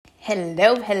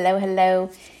Hello, hello,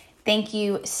 hello. Thank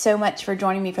you so much for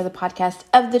joining me for the podcast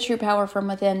of The True Power From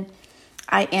Within.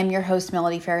 I am your host,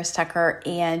 Melody Ferris Tucker,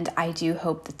 and I do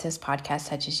hope that this podcast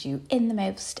touches you in the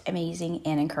most amazing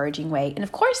and encouraging way. And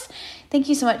of course, thank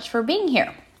you so much for being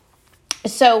here.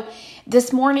 So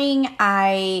this morning,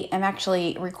 I am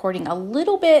actually recording a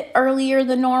little bit earlier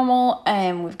than normal,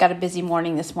 and we've got a busy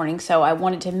morning this morning, so I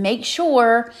wanted to make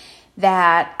sure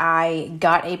that I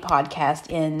got a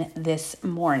podcast in this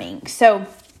morning. So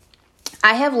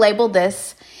I have labeled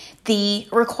this the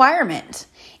requirement,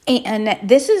 and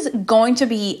this is going to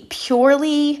be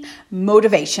purely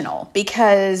motivational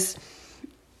because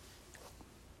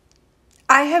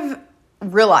I have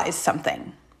realized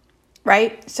something,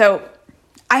 right? So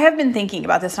I have been thinking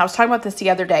about this, and I was talking about this the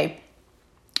other day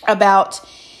about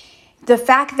the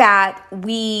fact that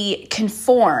we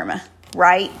conform,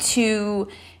 right, to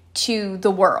the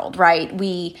world, right?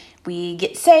 We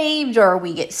get saved or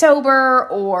we get sober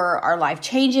or our life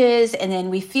changes, and then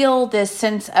we feel this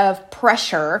sense of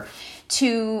pressure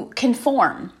to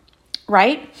conform,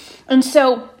 right? And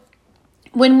so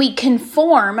when we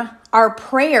conform, our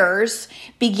prayers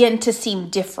begin to seem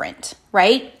different,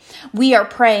 right? We are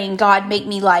praying, God, make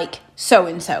me like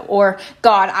so-and-so, or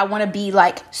God, I want to be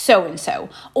like so-and-so,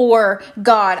 or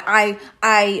God,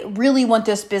 I really want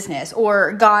this business,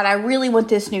 or God, I really want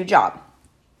this new job.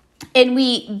 And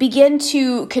we begin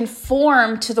to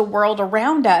conform to the world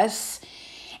around us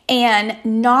and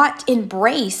not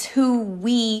embrace who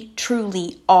we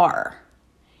truly are.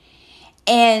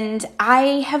 And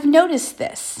I have noticed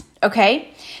this,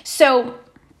 okay? So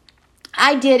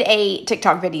I did a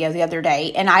TikTok video the other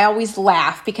day, and I always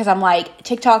laugh because I'm like,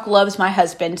 TikTok loves my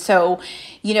husband. So,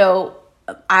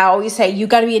 I always say, you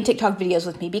got to be in TikTok videos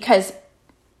with me because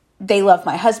they love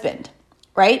my husband,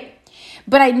 right?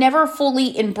 But I never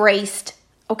fully embraced,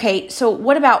 okay, so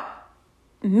what about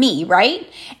me, right?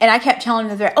 And I kept telling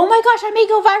them, oh my gosh, I may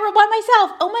go viral by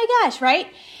myself. Oh my gosh, right?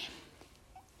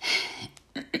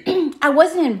 I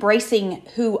wasn't embracing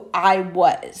who I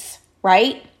was,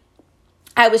 right?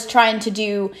 I was trying to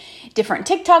do different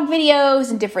TikTok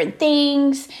videos and different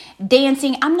things,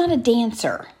 dancing. I'm not a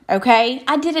dancer, okay?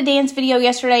 I did a dance video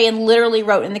yesterday and literally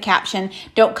wrote in the caption,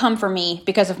 don't come for me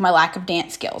because of my lack of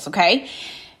dance skills, okay?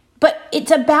 But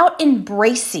it's about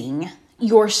embracing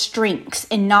your strengths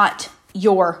and not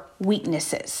your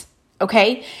weaknesses,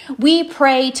 okay? We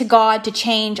pray to God to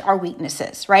change our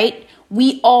weaknesses, right?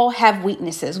 We all have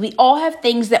weaknesses. We all have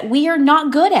things that we are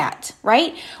not good at,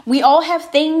 right? We all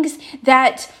have things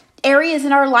areas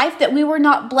in our life that we were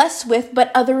not blessed with,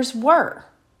 but others were,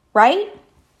 right?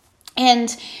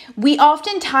 And we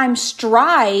oftentimes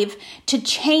strive to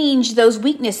change those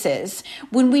weaknesses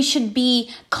when we should be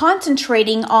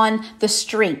concentrating on the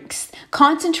strengths,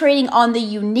 concentrating on the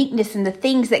uniqueness and the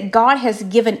things that God has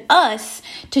given us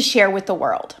to share with the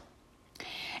world.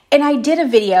 And I did a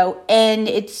video, and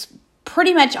it's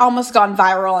pretty much almost gone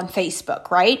viral on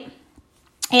Facebook, right?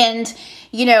 And,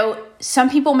 some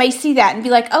people may see that and be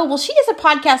like, oh, well, she does a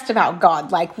podcast about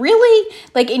God. Like, really?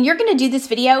 Like, and you're going to do this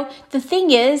video? The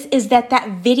thing is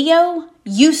that video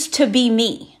used to be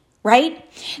me, right?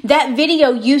 That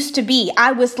video used to be,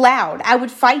 I was loud. I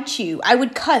would fight you. I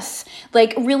would cuss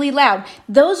like really loud.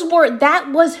 That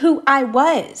was who I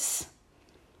was.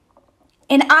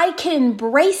 And I can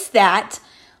embrace that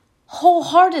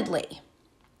wholeheartedly.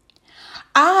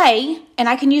 I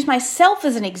can use myself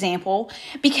as an example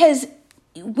because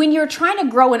when you're trying to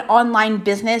grow an online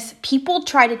business, people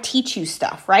try to teach you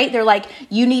stuff, right? They're like,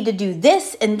 you need to do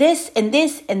this and this and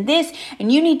this and this,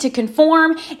 and you need to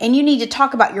conform, and you need to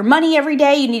talk about your money every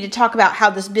day. You need to talk about how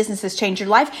this business has changed your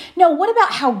life. No, what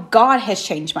about how God has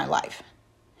changed my life?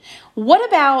 What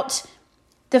about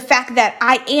the fact that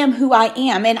I am who I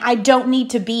am and I don't need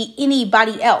to be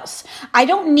anybody else? I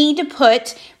don't need to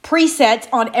put presets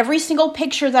on every single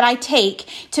picture that I take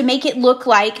to make it look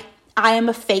like I am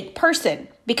a fake person,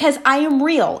 because I am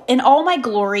real in all my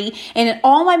glory and in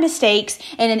all my mistakes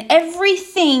and in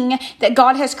everything that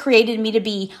God has created me to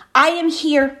be. I am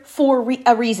here for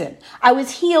a reason. I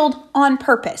was healed on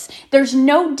purpose. There's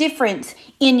no difference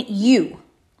in you,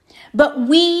 but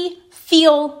we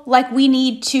feel like we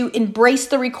need to embrace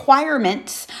the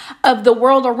requirements of the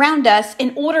world around us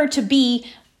in order to be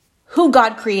who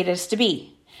God created us to be.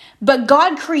 But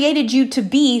God created you to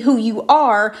be who you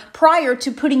are prior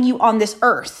to putting you on this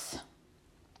earth.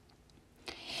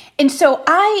 And so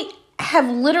I have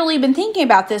literally been thinking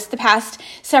about this the past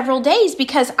several days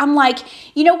because I'm like,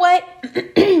 you know what?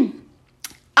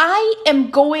 I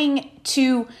am going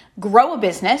to grow a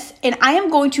business and I am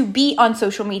going to be on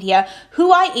social media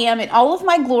who I am in all of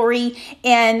my glory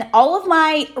and all of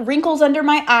my wrinkles under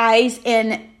my eyes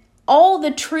and all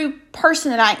the true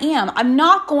person that I am. I'm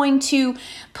not going to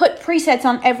put presets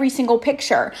on every single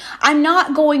picture. I'm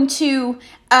not going to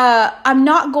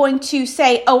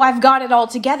say, oh, I've got it all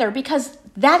together, because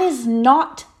that is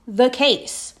not the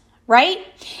case, right?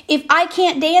 If I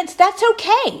can't dance, that's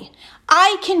okay.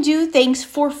 I can do things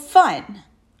for fun,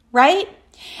 right?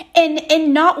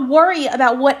 And not worry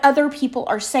about what other people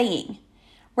are saying,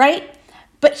 right?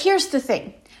 But here's the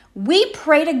thing. We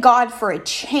pray to God for a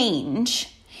change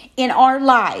in our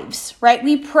lives, right?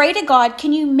 We pray to God,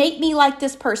 can you make me like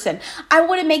this person? I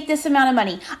want to make this amount of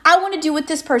money. I want to do what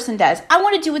this person does. I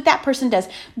want to do what that person does.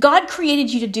 God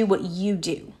created you to do what you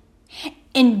do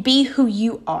and be who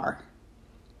you are.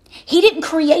 He didn't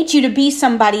create you to be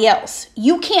somebody else.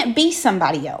 You can't be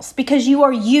somebody else because you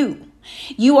are you.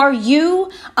 You are you,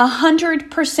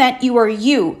 100% you are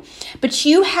you. But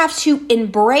you have to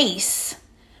embrace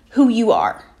who you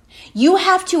are. You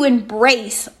have to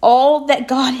embrace all that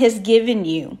God has given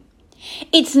you.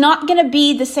 It's not going to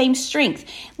be the same strength.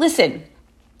 Listen,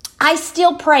 I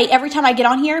still pray every time I get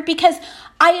on here because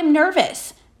I am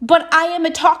nervous, but I am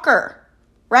a talker,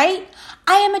 right?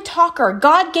 I am a talker.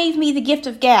 God gave me the gift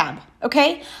of gab,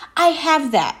 okay? I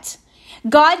have that.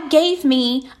 God gave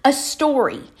me a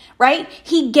story, right?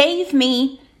 He gave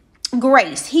me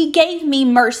grace. He gave me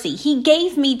mercy. He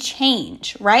gave me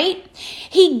change, right?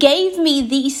 He gave me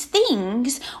these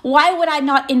things. Why would I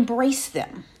not embrace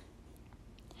them?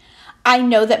 I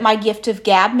know that my gift of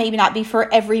gab may not be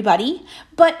for everybody,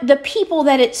 but the people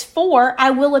that it's for,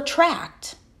 I will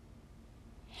attract.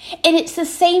 And it's the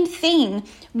same thing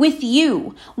with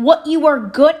you. What you are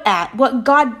good at, what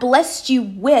God blessed you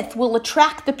with, will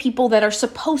attract the people that are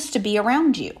supposed to be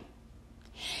around you.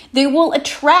 They will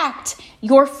attract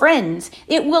your friends.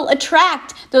 It will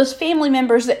attract those family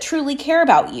members that truly care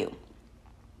about you.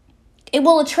 It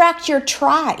will attract your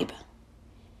tribe.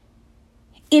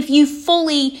 If you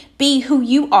fully be who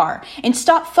you are and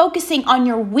stop focusing on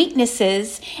your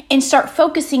weaknesses and start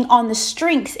focusing on the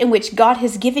strengths in which God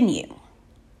has given you.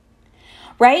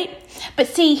 Right? But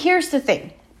see, here's the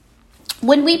thing.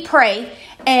 When we pray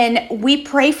and we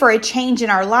pray for a change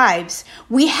in our lives,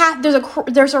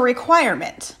 there's a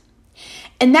requirement.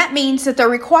 And that means that the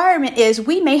requirement is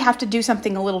we may have to do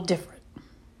something a little different.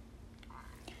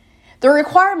 The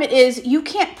requirement is you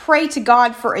can't pray to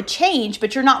God for a change,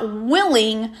 but you're not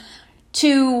willing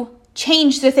to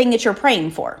change the thing that you're praying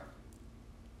for.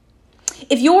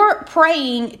 If you're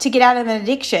praying to get out of an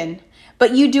addiction,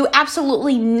 but you do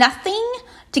absolutely nothing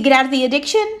to get out of the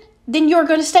addiction, then you're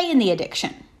going to stay in the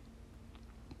addiction.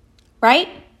 Right?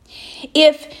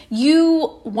 If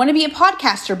you want to be a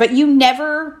podcaster, but you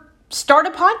never start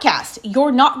a podcast,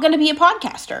 you're not going to be a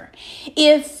podcaster.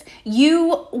 If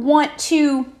you want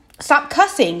to stop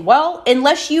cussing, well,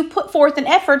 unless you put forth an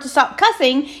effort to stop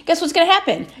cussing, guess what's going to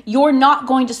happen? You're not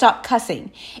going to stop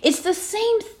cussing. It's the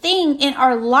same thing in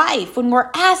our life when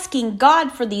we're asking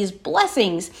God for these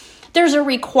blessings. There's a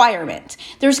requirement.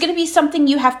 There's going to be something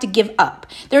you have to give up.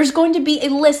 There's going to be a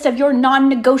list of your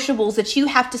non-negotiables that you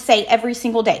have to say every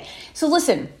single day. So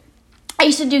listen, I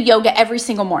used to do yoga every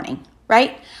single morning,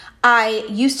 right? I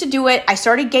used to do it. I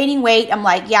started gaining weight. I'm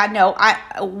like, yeah, no,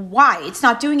 why? It's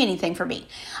not doing anything for me.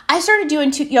 I started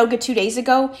doing yoga 2 days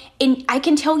ago, and I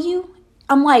can tell you,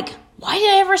 I'm like, why did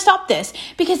I ever stop this?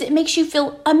 Because it makes you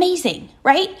feel amazing,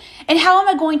 right? And how am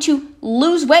I going to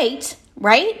lose weight,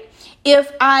 right?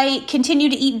 If I continue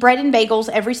to eat bread and bagels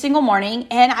every single morning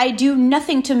and I do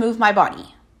nothing to move my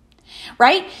body,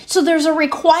 right? So there's a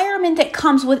requirement that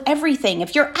comes with everything.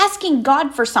 If you're asking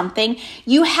God for something,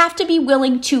 you have to be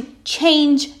willing to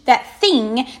change that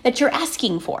thing that you're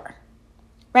asking for,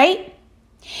 right?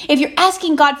 If you're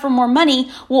asking God for more money,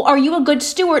 well, are you a good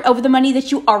steward over the money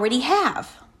that you already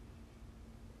have?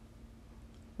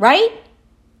 Right?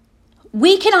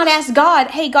 We cannot ask God,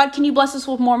 hey, God, can you bless us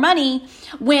with more money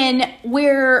when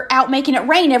we're out making it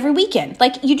rain every weekend?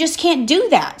 Like, you just can't do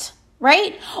that,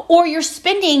 right? Or you're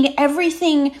spending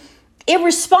everything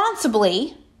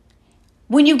irresponsibly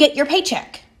when you get your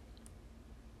paycheck.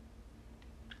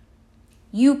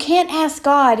 You can't ask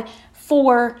God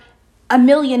for $1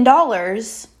 million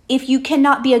if you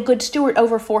cannot be a good steward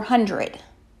over 400.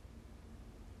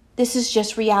 This is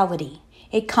just reality.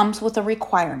 It comes with a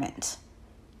requirement.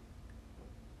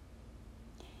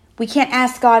 We can't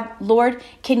ask God, Lord,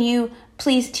 can you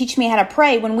please teach me how to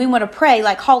pray when we want to pray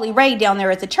like Holly Ray down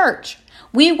there at the church?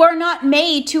 We were not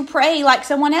made to pray like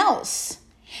someone else.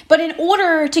 But in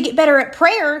order to get better at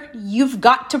prayer, you've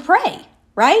got to pray,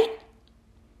 right?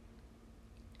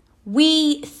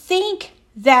 We think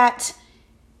that,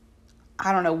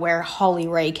 I don't know where Holly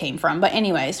Ray came from, but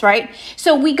anyways, right?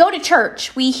 So we go to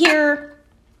church, we hear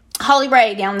Holly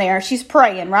Ray down there, she's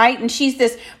praying, right? And she's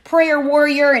this prayer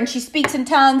warrior and she speaks in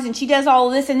tongues and she does all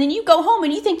of this. And then you go home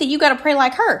and you think that you got to pray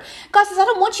like her. God says, I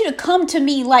don't want you to come to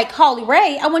me like Holly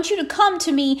Ray. I want you to come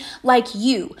to me like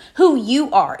you, who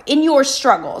you are in your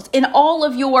struggles, in all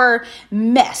of your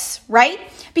mess, right?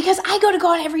 Because I go to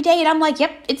God every day and I'm like,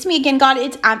 yep, it's me again, God.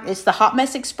 It's the Hot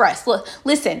Mess Express. Look,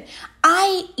 listen,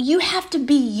 you have to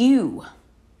be you.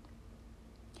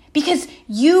 Because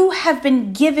you have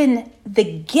been given the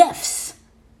gifts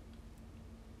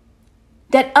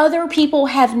that other people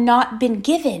have not been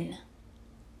given.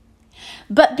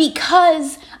 But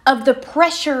because of the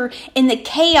pressure and the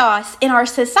chaos in our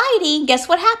society, guess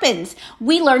what happens?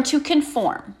 We learn to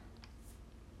conform.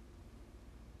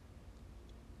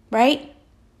 Right?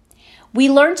 We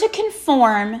learn to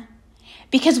conform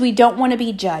because we don't want to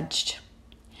be judged.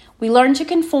 We learn to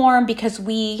conform because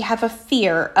we have a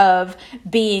fear of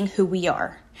being who we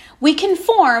are. We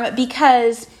conform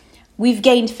because we've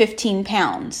gained 15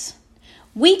 pounds.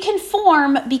 We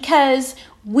conform because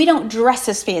we don't dress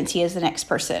as fancy as the next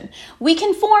person. We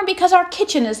conform because our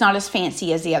kitchen is not as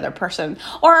fancy as the other person.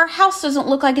 Or our house doesn't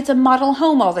look like it's a model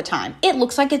home all the time. It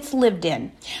looks like it's lived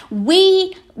in.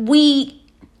 We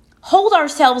hold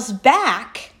ourselves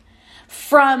back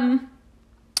from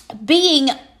being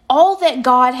all that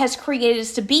God has created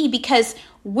us to be because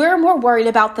we're more worried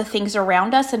about the things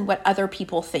around us and what other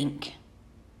people think.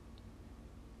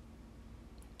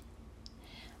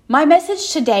 My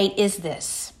message today is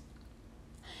this.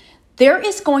 There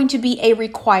is going to be a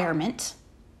requirement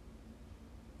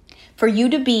for you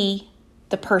to be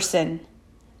the person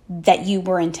that you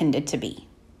were intended to be.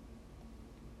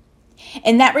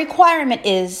 And that requirement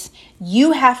is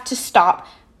you have to stop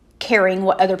caring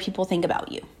what other people think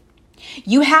about you.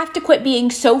 You have to quit being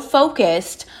so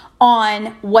focused on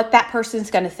what that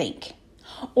person's going to think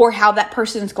or how that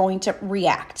person's going to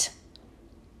react.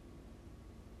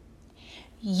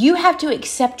 You have to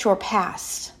accept your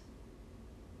past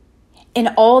and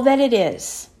all that it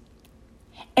is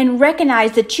and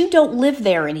recognize that you don't live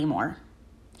there anymore.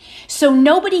 So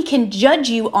nobody can judge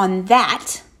you on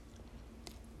that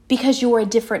because you're a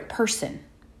different person.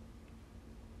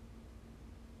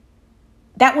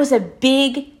 That was a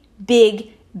big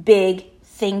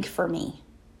thing for me.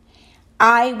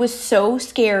 I was so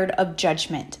scared of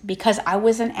judgment because I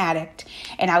was an addict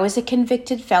and I was a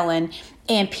convicted felon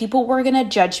and people were going to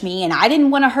judge me and I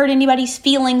didn't want to hurt anybody's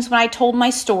feelings when I told my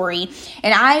story.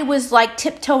 And I was like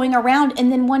tiptoeing around,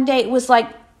 and then one day it was like,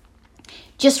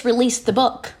 just release the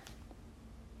book.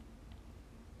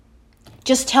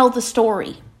 Just tell the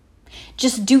story.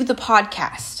 Just do the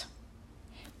podcast.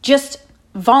 Just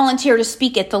volunteer to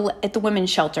speak at the women's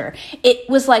shelter. It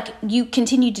was like you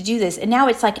continued to do this. And now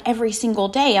it's like every single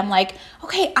day I'm like,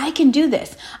 okay, I can do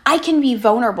this. I can be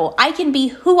vulnerable. I can be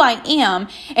who I am.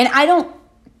 And I don't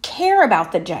care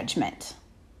about the judgment.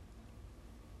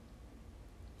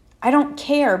 I don't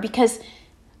care because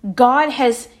God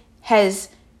has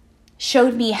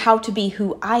showed me how to be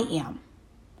who I am,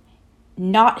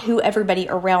 not who everybody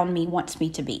around me wants me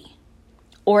to be,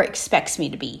 or expects me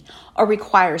to be, or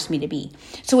requires me to be.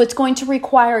 So it's going to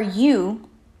require you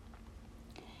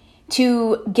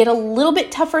to get a little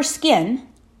bit tougher skin,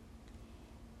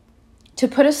 to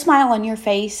put a smile on your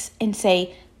face and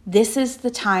say, this is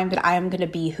the time that I am going to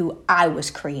be who I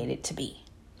was created to be,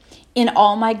 in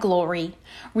all my glory,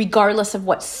 regardless of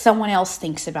what someone else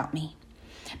thinks about me.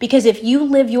 Because if you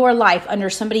live your life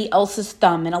under somebody else's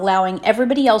thumb and allowing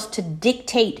everybody else to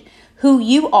dictate who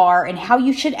you are and how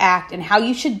you should act and how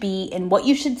you should be and what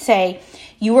you should say,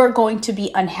 you are going to be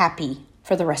unhappy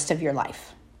for the rest of your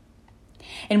life.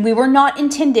 And we were not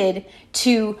intended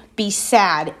to be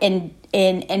sad and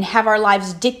have our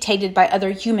lives dictated by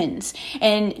other humans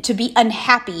and to be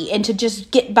unhappy and to just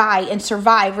get by and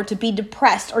survive or to be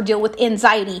depressed or deal with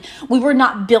anxiety. We were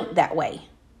not built that way.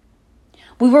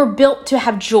 We were built to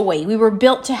have joy. We were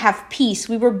built to have peace.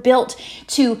 We were built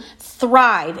to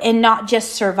thrive and not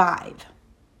just survive.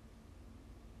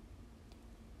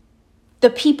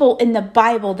 The people in the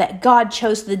Bible that God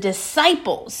chose, the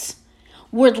disciples,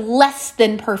 were less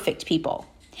than perfect people.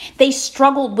 They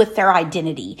struggled with their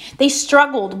identity. They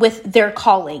struggled with their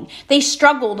calling. They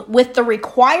struggled with the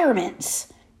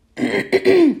requirements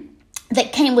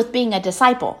that came with being a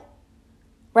disciple,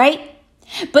 right?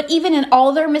 But even in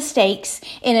all their mistakes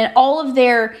and in all of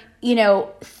their,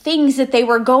 things that they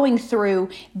were going through,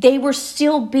 they were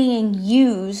still being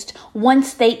used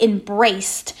once they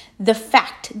embraced the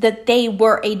fact that they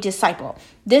were a disciple.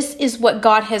 This is what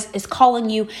God is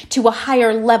calling you to a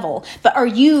higher level. But are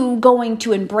you going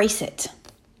to embrace it?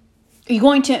 Are you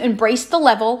going to embrace the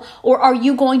level, or are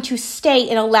you going to stay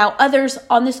and allow others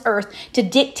on this earth to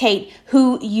dictate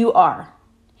who you are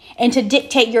and to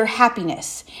dictate your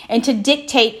happiness and to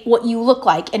dictate what you look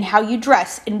like and how you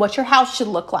dress and what your house should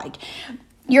look like,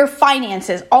 your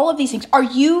finances, all of these things? Are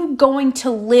you going to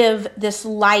live this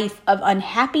life of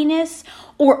unhappiness,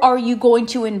 or are you going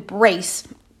to embrace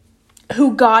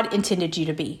who God intended you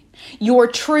to be? Your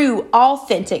true,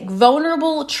 authentic,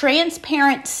 vulnerable,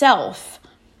 transparent self.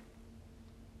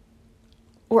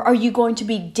 Or are you going to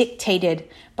be dictated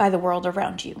by the world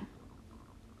around you?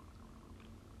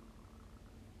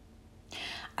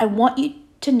 I want you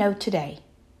to know today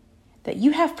that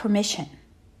you have permission.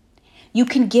 You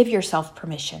can give yourself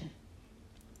permission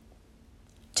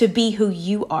to be who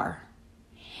you are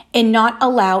and not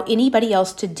allow anybody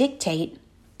else to dictate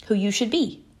who you should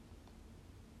be.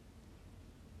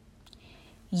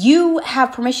 You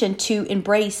have permission to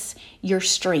embrace your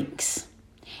strengths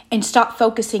and stop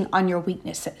focusing on your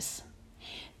weaknesses.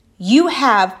 You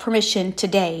have permission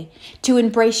today to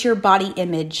embrace your body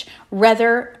image,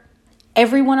 whether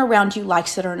everyone around you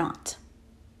likes it or not.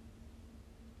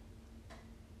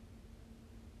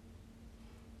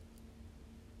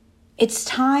 It's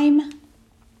time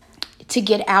to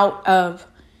get out of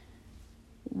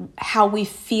how we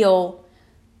feel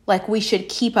like we should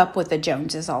keep up with the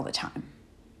Joneses all the time.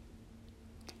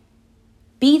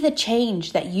 Be the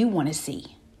change that you want to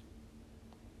see.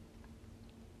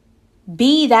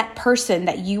 Be that person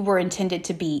that you were intended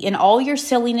to be in all your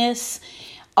silliness,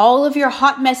 all of your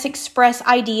hot mess express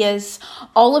ideas,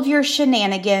 all of your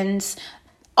shenanigans,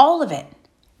 all of it.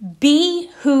 Be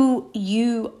who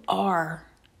you are,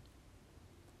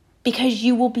 because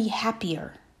you will be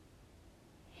happier.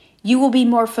 You will be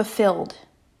more fulfilled.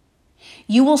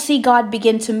 You will see God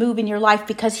begin to move in your life,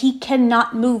 because He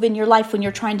cannot move in your life when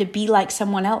you're trying to be like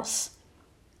someone else.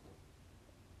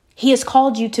 He has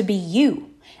called you to be you.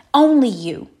 Only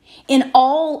you, in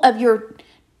all of your,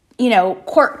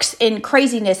 quirks and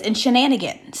craziness and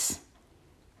shenanigans.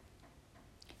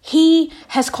 He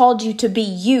has called you to be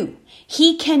you.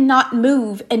 He cannot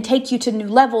move and take you to new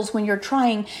levels when you're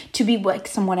trying to be like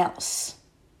someone else.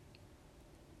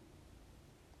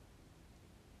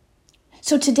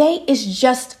 So today is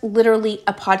just literally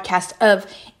a podcast of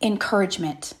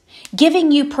encouragement,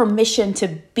 giving you permission to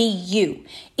be you.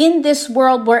 In this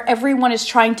world where everyone is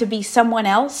trying to be someone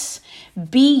else,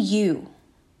 be you.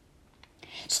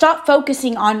 Stop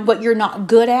focusing on what you're not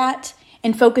good at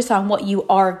and focus on what you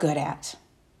are good at.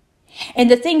 And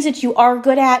the things that you are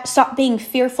good at, stop being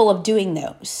fearful of doing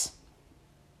those.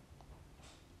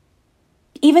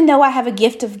 Even though I have a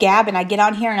gift of gab and I get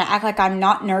on here and I act like I'm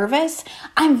not nervous,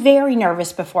 I'm very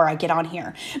nervous before I get on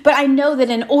here. But I know that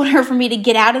in order for me to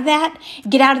get out of that,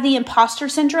 get out of the imposter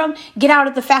syndrome, get out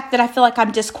of the fact that I feel like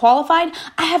I'm disqualified,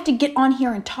 I have to get on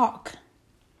here and talk.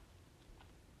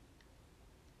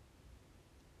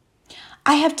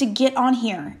 I have to get on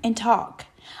here and talk.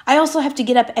 I also have to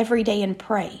get up every day and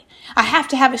pray. I have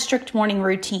to have a strict morning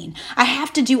routine. I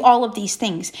have to do all of these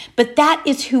things. But that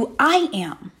is who I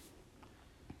am.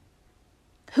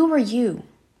 Who are you?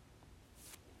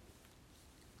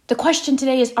 The question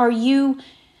today is, are you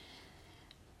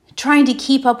trying to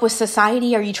keep up with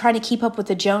society? Are you trying to keep up with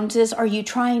the Joneses? Are you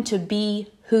trying to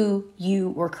be who you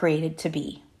were created to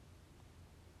be?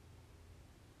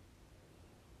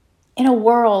 In a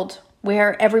world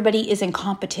where everybody is in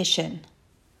competition,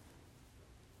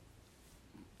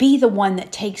 be the one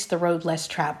that takes the road less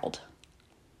traveled.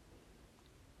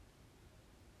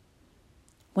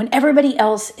 When everybody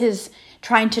else is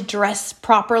trying to dress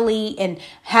properly and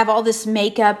have all this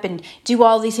makeup and do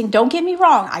all these things. Don't get me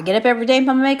wrong. I get up every day and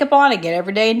put my makeup on. I get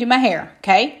every day and do my hair.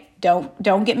 Okay?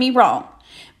 Don't get me wrong.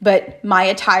 But my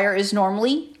attire is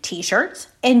normally t-shirts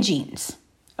and jeans.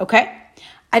 Okay?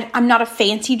 I'm not a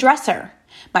fancy dresser.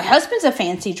 My husband's a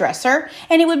fancy dresser,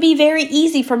 and it would be very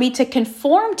easy for me to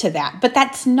conform to that. But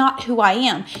that's not who I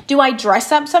am. Do I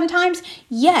dress up sometimes?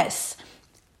 Yes.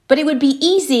 But it would be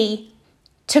easy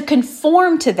to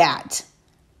conform to that.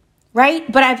 Right?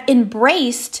 But I've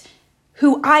embraced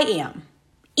who I am.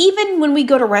 Even when we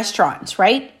go to restaurants,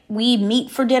 right? We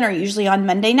meet for dinner usually on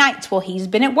Monday nights. Well, he's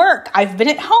been at work. I've been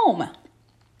at home.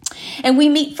 And we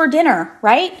meet for dinner,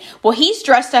 right? Well, he's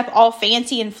dressed up all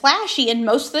fancy and flashy. And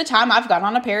most of the time I've got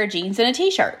on a pair of jeans and a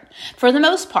t-shirt for the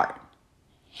most part.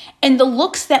 And the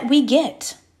looks that we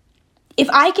get. If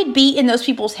I could be in those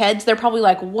people's heads, they're probably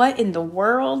like, what in the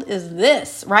world is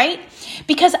this, right?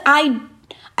 Because I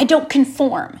don't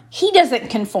conform. He doesn't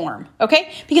conform,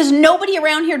 okay? Because nobody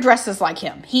around here dresses like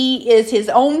him. He is his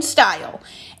own style.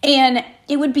 And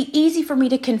it would be easy for me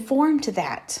to conform to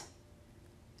that.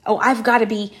 Oh, I've got to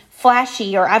be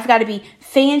flashy or I've got to be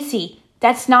fancy.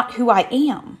 That's not who I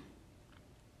am.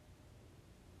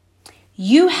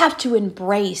 You have to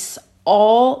embrace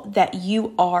all that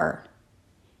you are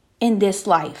in this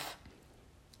life.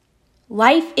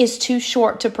 Life is too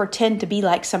short to pretend to be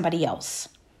like somebody else.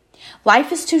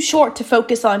 Life is too short to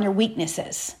focus on your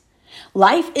weaknesses.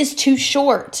 Life is too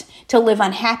short to live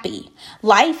unhappy.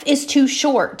 Life is too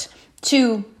short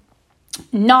to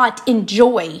not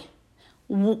enjoy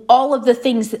all of the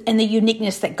things and the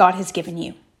uniqueness that God has given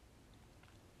you.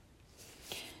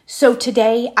 So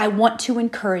today, I want to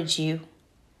encourage you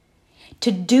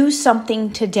to do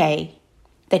something today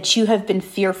that you have been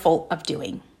fearful of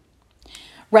doing.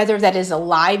 Whether that is a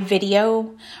live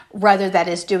video, whether that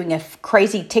is doing a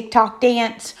crazy TikTok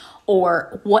dance,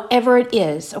 or whatever it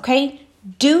is, okay?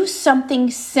 Do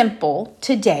something simple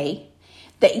today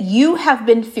that you have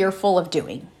been fearful of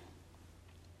doing.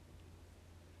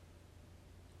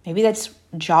 Maybe that's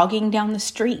jogging down the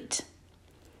street.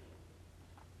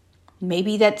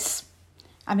 Maybe that's,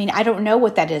 I don't know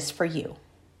what that is for you.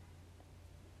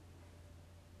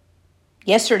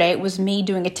 Yesterday, it was me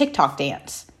doing a TikTok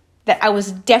dance that I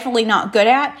was definitely not good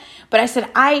at. But I said,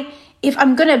 if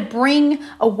I'm going to bring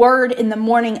a word in the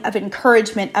morning of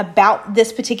encouragement about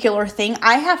this particular thing,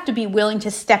 I have to be willing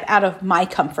to step out of my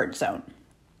comfort zone.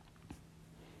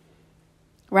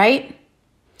 Right?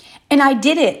 And I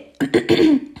did it.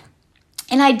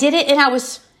 And I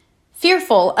was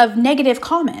fearful of negative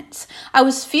comments. I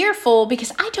was fearful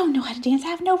because I don't know how to dance. I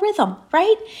have no rhythm,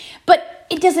 right? But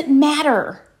it doesn't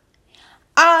matter.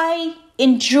 I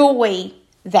enjoy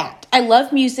that. I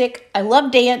love music. I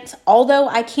love dance, although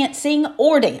I can't sing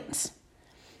or dance.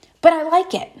 But I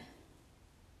like it.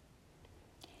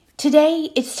 Today,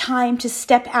 it's time to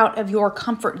step out of your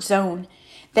comfort zone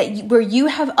where you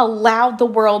have allowed the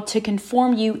world to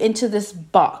conform you into this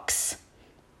box.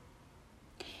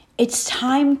 It's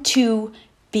time to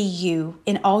be you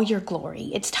in all your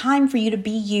glory. It's time for you to be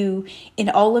you in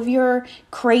all of your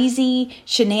crazy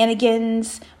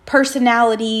shenanigans,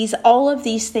 personalities, all of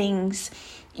these things.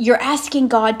 You're asking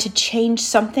God to change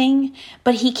something,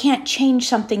 but He can't change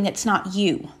something that's not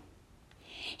you.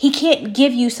 He can't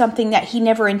give you something that He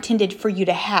never intended for you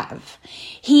to have.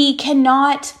 He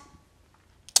cannot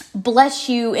bless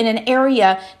you in an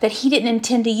area that He didn't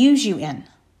intend to use you in.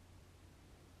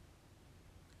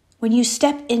 When you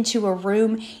step into a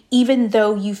room, even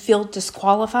though you feel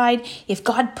disqualified, if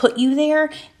God put you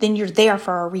there, then you're there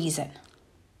for a reason.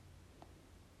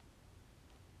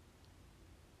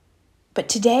 But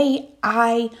today,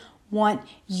 I want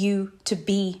you to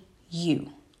be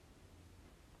you.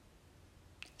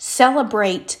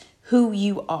 Celebrate who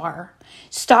you are.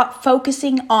 Stop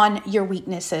focusing on your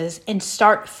weaknesses and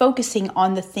start focusing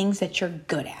on the things that you're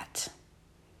good at.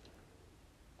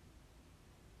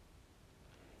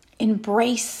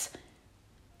 Embrace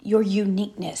your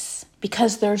uniqueness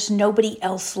because there's nobody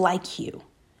else like you.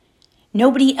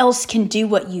 Nobody else can do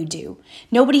what you do.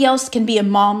 Nobody else can be a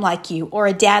mom like you or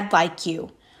a dad like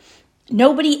you.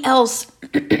 Nobody else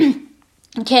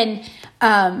can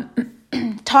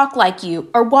talk like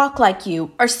you or walk like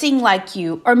you or sing like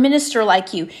you or minister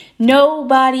like you.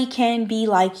 Nobody can be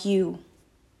like you.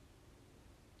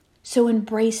 So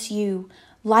embrace you.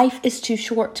 Life is too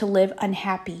short to live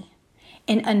unhappy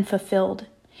and unfulfilled.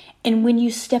 And when you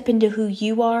step into who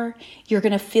you are, you're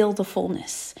going to feel the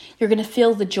fullness. You're going to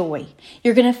feel the joy.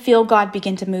 You're going to feel God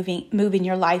begin to move in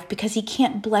your life because He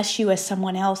can't bless you as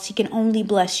someone else. He can only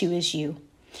bless you as you.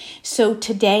 So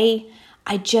today,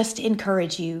 I just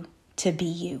encourage you to be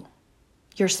you.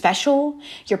 You're special.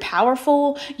 You're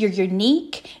powerful. You're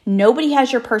unique. Nobody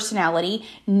has your personality.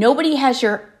 Nobody has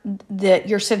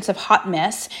your sense of hot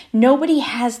mess. Nobody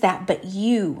has that but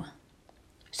you.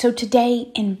 So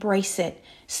today, embrace it.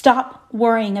 Stop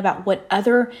worrying about what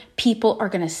other people are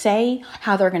going to say,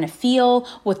 how they're going to feel,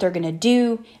 what they're going to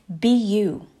do. Be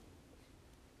you.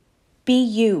 Be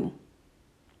you.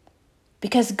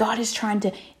 Because God is trying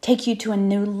to take you to a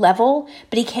new level,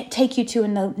 but He can't take you to a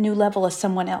new level as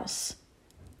someone else.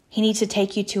 He needs to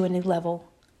take you to a new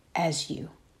level as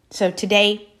you. So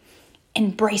today,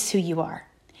 embrace who you are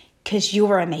because you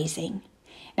are amazing.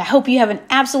 And I hope you have an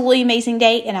absolutely amazing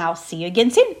day, and I'll see you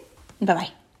again soon. Bye-bye.